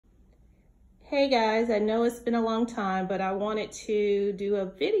Hey guys, I know it's been a long time, but I wanted to do a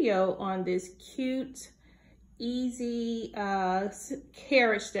video on this cute, easy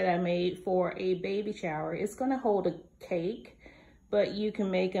carriage that I made for a baby shower. It's gonna hold a cake, but you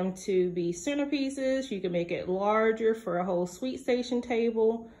can make them to be centerpieces. You can make it larger for a whole sweet station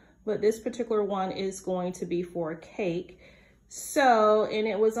table, but this particular one is going to be for a cake. So, and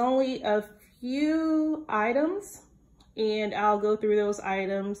it was only a few items, and I'll go through those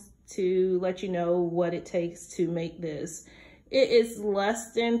items to let you know what it takes to make this. It is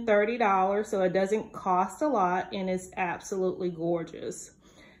less than $30, so it doesn't cost a lot, and it's absolutely gorgeous.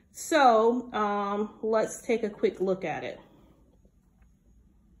 So let's take a quick look at it.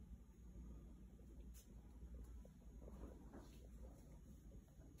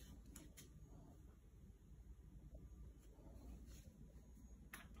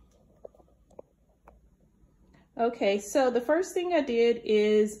 Okay, so the first thing I did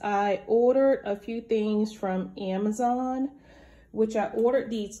is I ordered a few things from Amazon, which I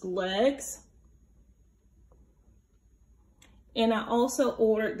ordered these legs. And I also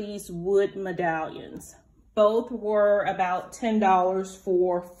ordered these wood medallions. Both were about $10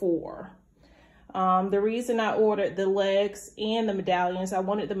 for 4. The reason I ordered the legs and the medallions, I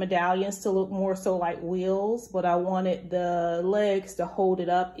wanted the medallions to look more so like wheels, but I wanted the legs to hold it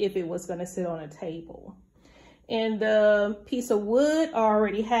up if it was going to sit on a table. And the piece of wood I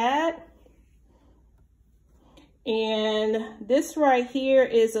already had. And this right here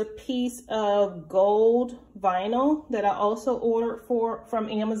is a piece of gold vinyl that I also ordered from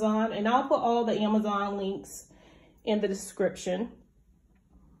Amazon. And I'll put all the Amazon links in the description.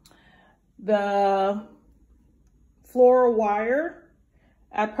 The floral wire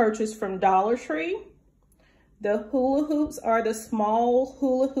I purchased from Dollar Tree. The hula hoops are the small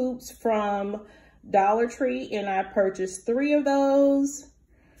hula hoops from Dollar Tree, and I purchased 3 of those.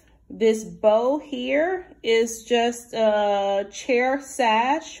 This bow here is just a chair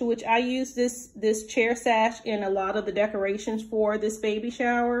sash, which I use this chair sash in a lot of the decorations for this baby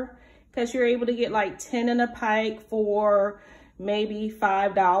shower, because you're able to get like 10 in a pike for maybe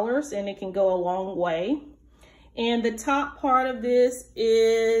 $5, and it can go a long way. And the top part of this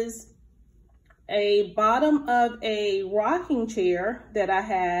is a bottom of a rocking chair that I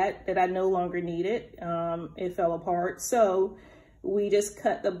had that I no longer needed. It fell apart. So we just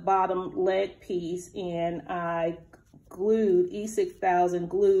cut the bottom leg piece, and I glued, E6000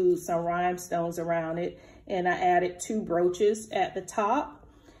 glued some rhinestones around it. And I added 2 brooches at the top.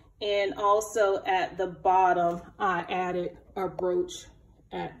 And also at the bottom, I added a brooch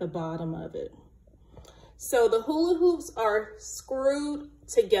at the bottom of it. So the hula hoops are screwed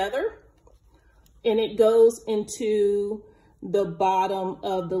together, and it goes into the bottom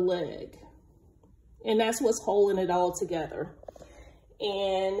of the leg. And that's what's holding it all together.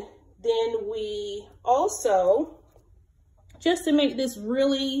 And then we also, just to make this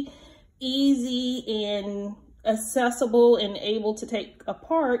really easy and accessible and able to take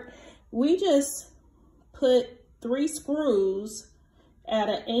apart, we just put 3 screws at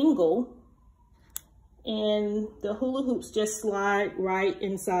an angle, and the hula hoops just slide right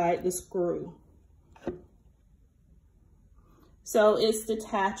inside the screw. So it's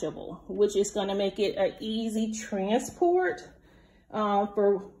detachable, which is going to make it an easy transport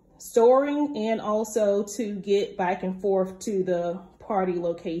for storing, and also to get back and forth to the party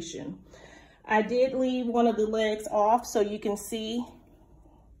location. I did leave one of the legs off so you can see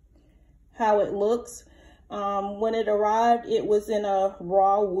how it looks. When it arrived, it was in a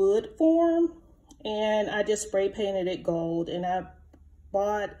raw wood form, and I just spray painted it gold. And I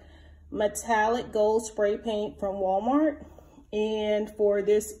bought metallic gold spray paint from Walmart. And for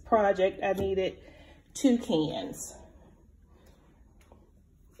this project, I needed 2 cans.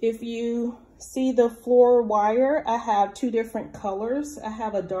 If you see the floor wire, I have 2 different colors. I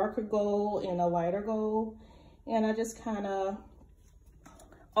have a darker gold and a lighter gold. And I just kind of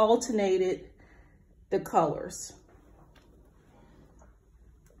alternated the colors.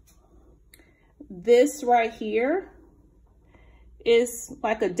 This right here is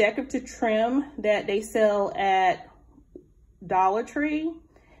like a decorative trim that they sell at Dollar Tree,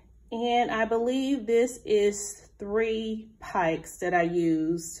 and I believe this is 3 pikes that I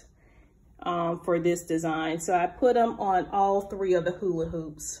used for this design. So I put them on all 3 of the hula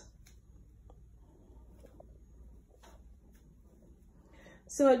hoops.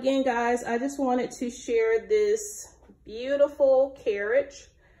 So again, guys, I just wanted to share this beautiful carriage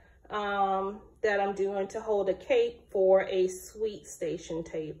that I'm doing to hold a cake for a sweet station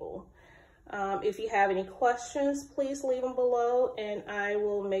table. If you have any questions, please leave them below, and I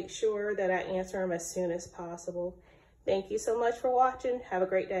will make sure that I answer them as soon as possible. Thank you so much for watching. Have a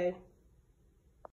great day.